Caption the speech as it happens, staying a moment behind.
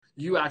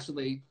you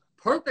actually,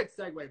 perfect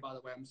segue, by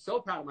the way. I'm so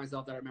proud of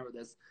myself that I remember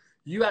this.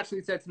 You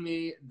actually said to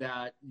me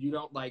that you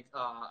don't like,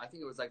 I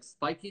think it was like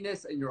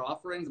spikiness in your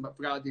offerings. I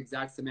forgot the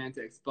exact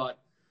semantics, but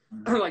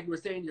like you were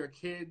saying to your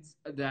kids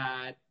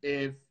that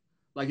if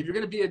you're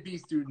going to be a B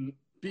student,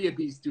 be a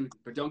B student,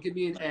 but don't give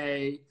me an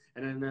A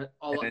and then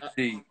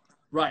C.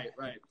 Right.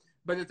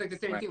 But it's like the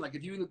same Right. thing. Like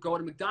if you go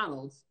to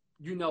McDonald's,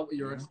 you know what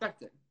you're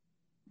expecting.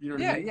 You know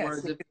what I mean? Yeah.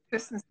 Whereas It's the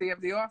consistency of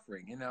the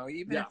offering,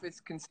 even if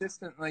it's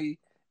consistently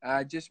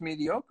just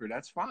mediocre,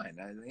 that's fine.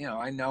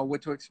 I know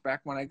what to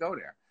expect when I go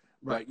there.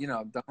 Right.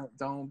 But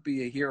don't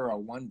be a hero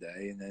one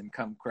day and then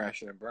come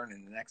crashing and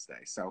burning the next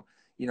day. So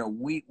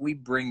we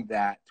bring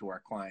that to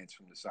our clients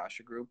from the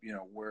Sasha Group.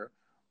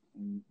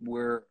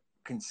 We're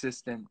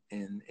consistent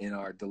in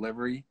our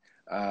delivery.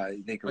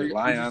 They can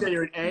rely on. Would you say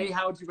you're an A?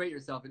 How would you rate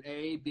yourself? An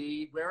A,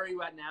 B? Where are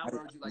you at now?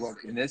 Where would you like to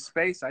be? In this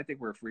space, I think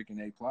we're a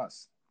freaking A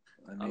plus.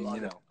 I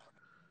mean,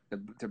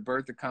 to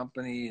birth the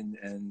company and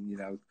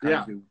kind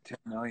of do 10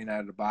 million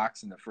out of the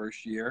box in the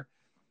first year.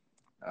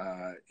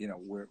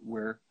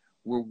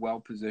 We're well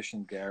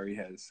positioned. Gary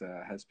has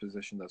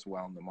positioned us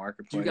well in the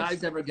marketplace. Do you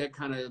guys ever get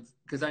kind of,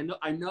 because I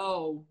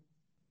know,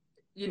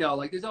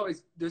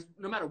 there's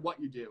no matter what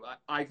you do.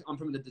 I'm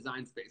from the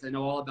design space. I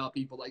know all about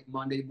people like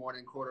Monday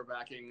morning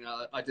quarterbacking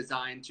a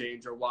design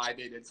change or why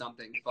they did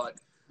something. But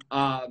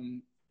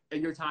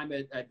in your time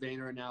at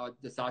Vayner and now at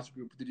the Sasha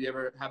Group, did you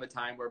ever have a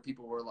time where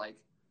people were like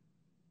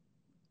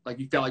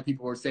you felt like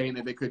people were saying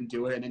that they couldn't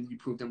do it and then you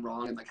proved them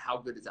wrong? And how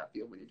good does that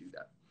feel when you do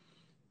that?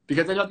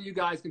 Because I know that you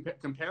guys,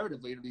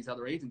 comparatively to these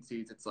other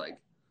agencies, it's like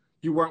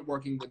you weren't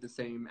working with the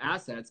same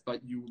assets,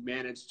 but you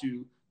managed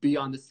to be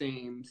on the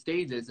same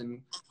stages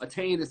and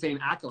attain the same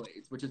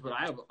accolades, which is what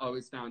I have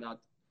always found out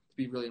to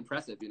be really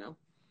impressive,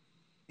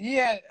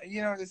 Yeah,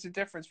 there's a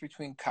difference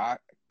between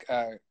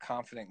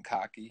confident and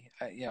cocky.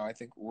 I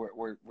think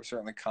we're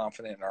certainly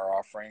confident in our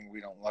offering.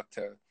 We don't look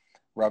to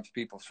rub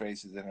people's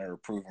faces in it or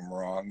prove them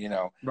wrong.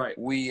 Right.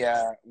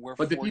 We're.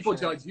 But the people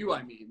judge you.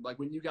 I mean, like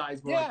when you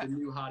guys were like the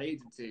new hot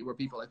agency, where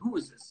people like, who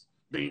is this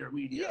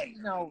VaynerMedia?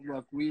 Yeah,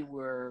 look,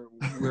 we're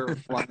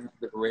flying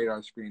the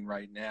radar screen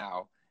right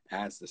now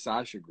as the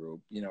Sasha Group.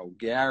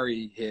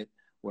 Gary hit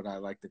what I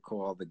like to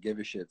call the give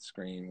a shit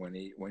screen when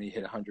he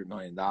hit $100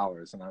 million,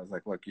 and I was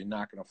like, look, you're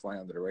not going to fly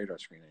under the radar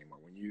screen anymore.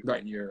 When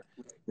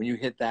you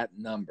hit that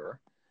number,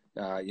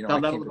 that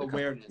level of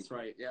awareness,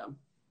 right? Yeah.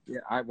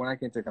 Yeah, when I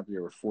came to the company,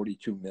 there were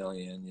 42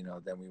 million.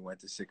 Then we went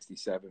to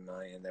 67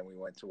 million. Then we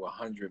went to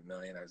 100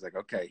 million. I was like,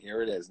 okay,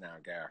 here it is now,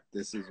 Gary.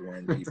 This is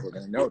when people are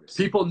going to notice.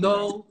 People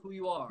know who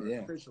you are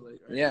officially.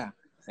 Right? Yeah,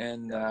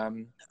 and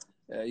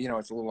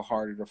it's a little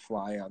harder to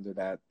fly under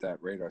that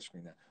radar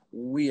screen. Now,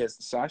 we as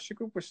the Sasha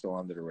Group, we're still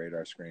under the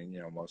radar screen.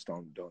 Most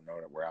don't know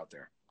that we're out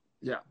there.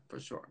 Yeah, for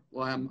sure.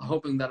 Well, I'm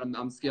hoping that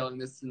I'm scaling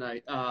this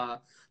tonight.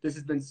 This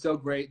has been so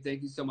great.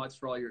 Thank you so much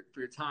for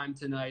your time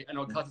tonight. I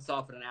know it cuts us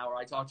off in an hour.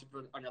 I talked to you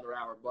for another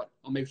hour, but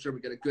I'll make sure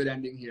we get a good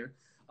ending here.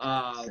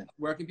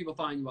 Where can people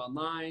find you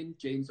online?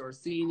 James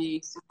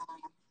Orsini,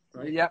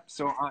 right? Yep.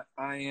 So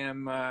I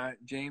am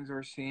James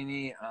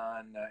Orsini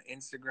on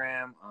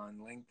Instagram, on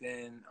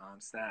LinkedIn,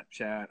 on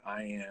Snapchat.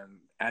 I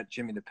am at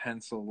Jimmy the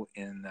Pencil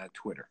in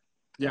Twitter.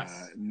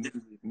 Yes.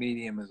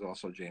 Medium is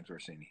also James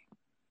Orsini.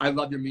 I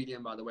love your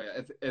Medium, by the way.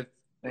 If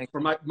for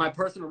my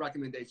personal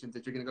recommendations,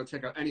 if you're going to go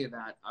check out any of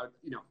that,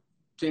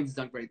 James has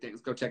done great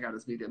things. Go check out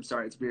his Medium.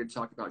 Sorry, it's weird to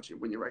talk about you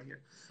when you're right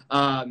here.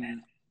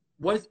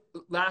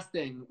 Last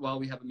thing while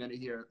we have a minute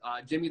here,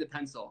 Jimmy the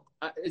Pencil.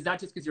 Is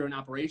that just because you're an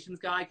operations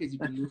guy? Because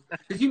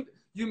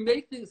you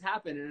make things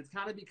happen, and it's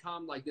kind of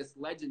become like this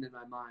legend in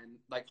my mind.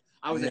 Like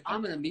I was like,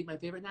 I'm going to meet my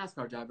favorite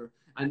NASCAR driver.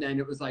 And then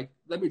it was like,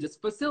 let me just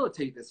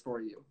facilitate this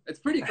for you. It's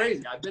pretty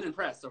crazy. I've been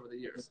impressed over the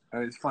years.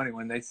 It's funny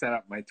when they set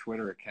up my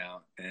Twitter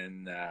account,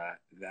 and I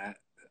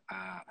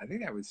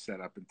think that was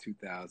set up in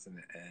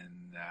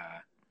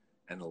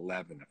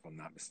 2011, if I'm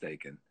not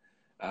mistaken.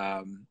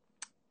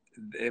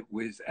 It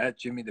was at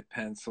Jimmy the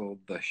Pencil,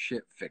 the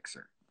shit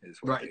fixer is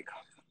what they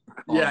call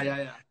it.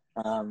 Yeah.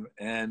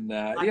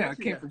 It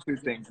came from two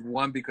things.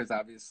 One, because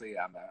obviously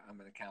I'm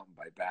an accountant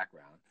by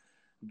background,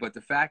 but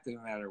the fact of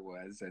the matter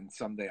was, and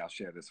someday I'll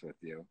share this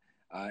with you,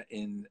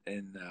 in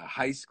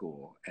high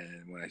school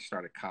and when I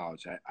started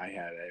college, I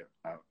had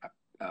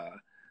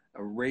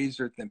a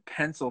razor thin,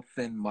 pencil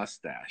thin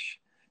mustache.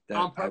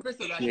 On purpose,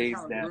 or that you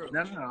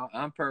No,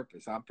 on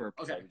purpose.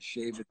 Okay. I would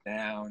shave it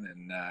down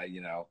and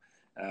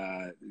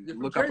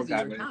look up a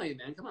guy. You're Italian,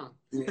 man. Come on.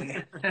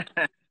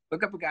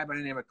 Look up a guy by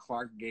the name of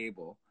Clark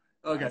Gable.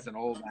 Okay. As an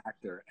old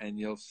actor, and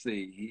you'll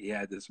see he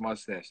had this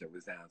mustache that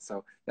was down.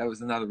 So that was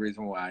another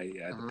reason why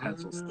the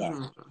pencil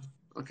stuck.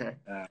 Okay.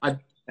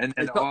 And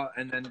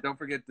then don't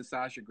forget the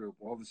Sasha Group.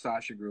 All the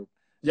Sasha Group.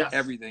 Yes.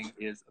 Everything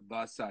is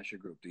the Sasha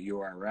Group. The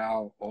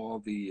URL, all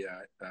the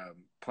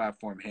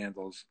platform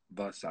handles,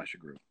 the Sasha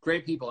Group.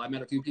 Great people. I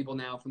met a few people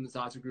now from the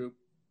Sasha Group.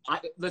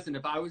 Listen,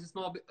 if I was a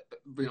small,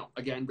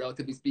 again,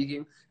 relatively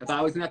speaking, if I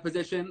was in that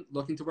position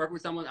looking to work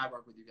with someone, I'd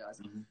work with you guys.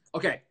 Mm-hmm.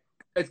 Okay.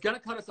 It's going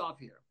to cut us off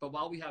here, but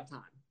while we have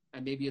time,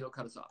 and maybe it'll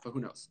cut us off, but who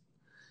knows?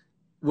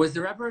 Was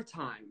there ever a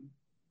time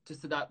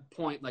just to that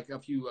point, like a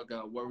few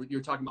ago, where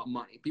you're talking about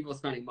money, people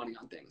spending money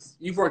on things.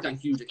 You've worked on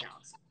huge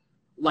accounts,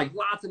 like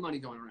lots of money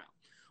going around.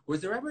 Was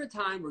there ever a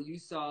time where you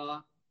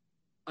saw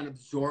an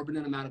absorbent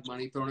amount of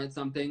money thrown at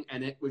something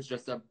and it was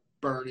just a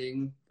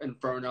burning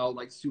inferno,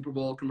 like Super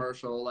Bowl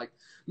commercial, like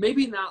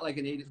maybe not like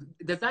an 80s?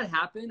 Does that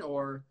happen,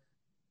 or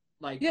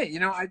like? Yeah, you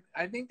know,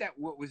 I think that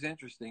what was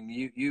interesting,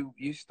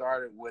 you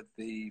started with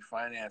the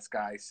finance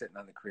guy sitting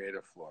on the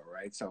creative floor,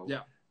 right? So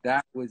Yeah.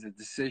 that was a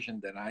decision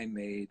that I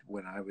made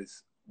when I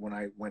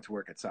went to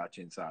work at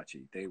Saatchi &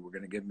 Saatchi. They were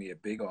going to give me a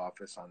big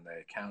office on the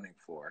accounting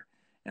floor,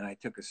 and I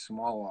took a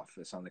small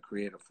office on the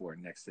creative floor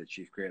next to the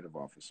chief creative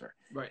officer.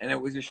 Right. And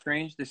it was a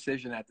strange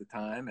decision at the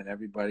time, and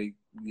everybody,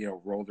 you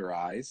know, rolled their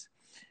eyes.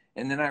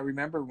 And then I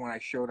remember when I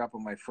showed up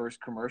on my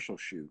first commercial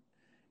shoot,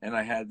 and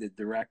I had the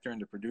director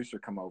and the producer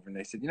come over, and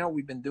they said, you know,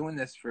 we've been doing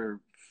this for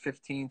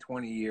 15,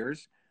 20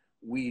 years.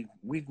 We've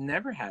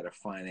never had a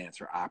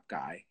finance or op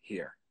guy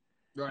here.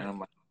 Right. And I'm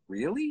like,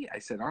 really? I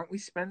said, aren't we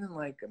spending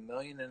like $1.5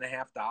 million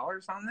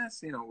on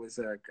this? You know, it was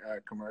a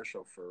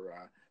commercial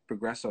for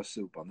Progresso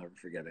soup. I'll never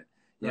forget it.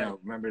 You know,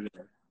 remember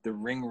the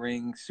Ring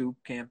Ring soup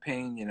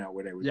campaign, you know,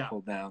 where they would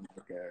pull down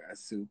like a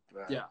soup.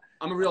 Yeah.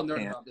 I'm a real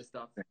nerd about this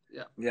stuff.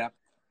 Yeah. Yeah.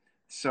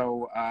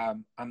 So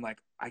I'm like,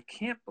 I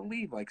can't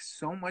believe like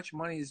so much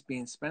money is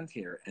being spent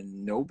here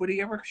and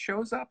nobody ever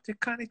shows up to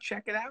kind of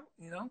check it out,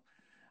 you know?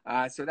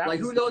 So that like,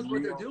 was who knows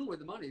what they're doing with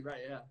the money,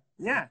 right? Yeah.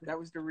 Yeah, that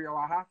was the real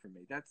aha for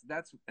me. That's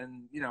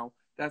and you know,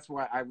 that's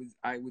why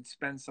I would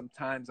spend some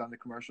times on the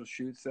commercial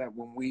shoots. That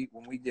when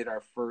we did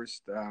our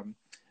first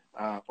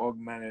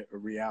augmented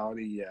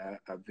reality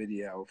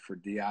video for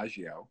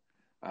Diageo,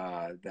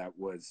 that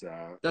was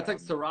that's like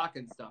Ciroc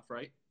and stuff,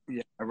 right?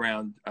 Yeah,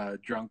 around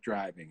drunk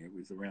driving. It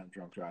was around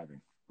drunk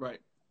driving. Right.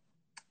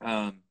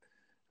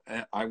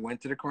 I went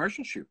to the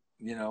commercial shoot,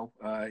 you know,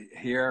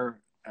 here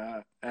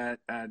at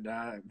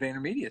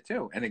VaynerMedia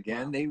too. And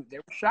again, they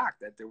were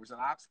shocked that there was an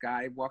ops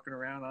guy walking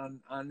around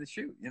on the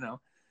shoot, you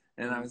know.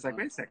 And I was like,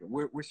 wait a second,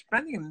 we're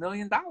spending $1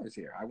 million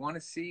here. I want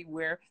to see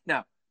where.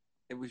 Now,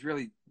 it was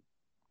really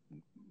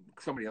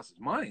somebody else's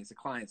money. It's the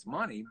client's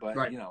money,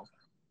 but you know,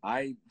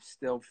 I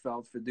still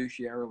felt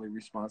fiduciarily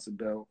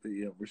responsible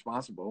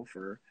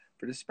for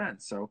the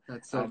spend. So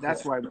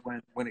that's why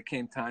when it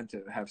came time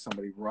to have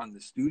somebody run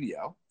the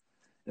studio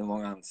in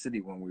Long Island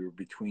City, when we were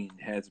between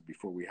heads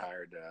before we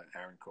hired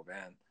Aaron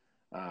Coban,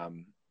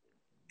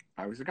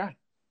 I was the guy.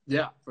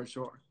 Yeah, for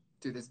sure.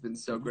 Dude, this has been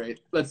so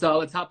great. Let's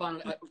hop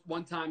on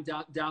one time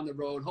down the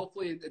road.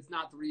 Hopefully it's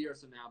not 3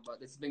 years from now, but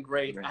this has been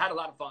great. I had a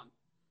lot of fun.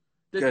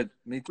 Good,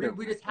 me too.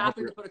 We just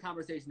happened to put a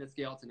conversation at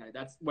scale tonight.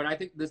 That's when I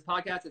think this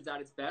podcast is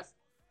at its best.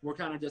 We're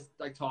kind of just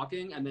like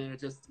talking and then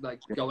it's just like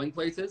going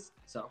places.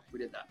 So we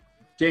did that.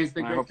 James, it's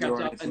been great to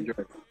catch up. And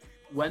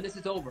when this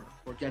is over,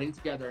 we're getting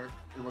together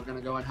and we're going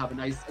to go and have a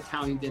nice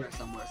Italian dinner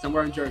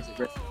somewhere in Jersey.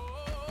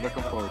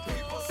 Looking forward to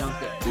it. Sounds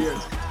good.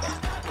 Cheers.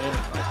 Later.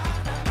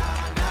 Bye.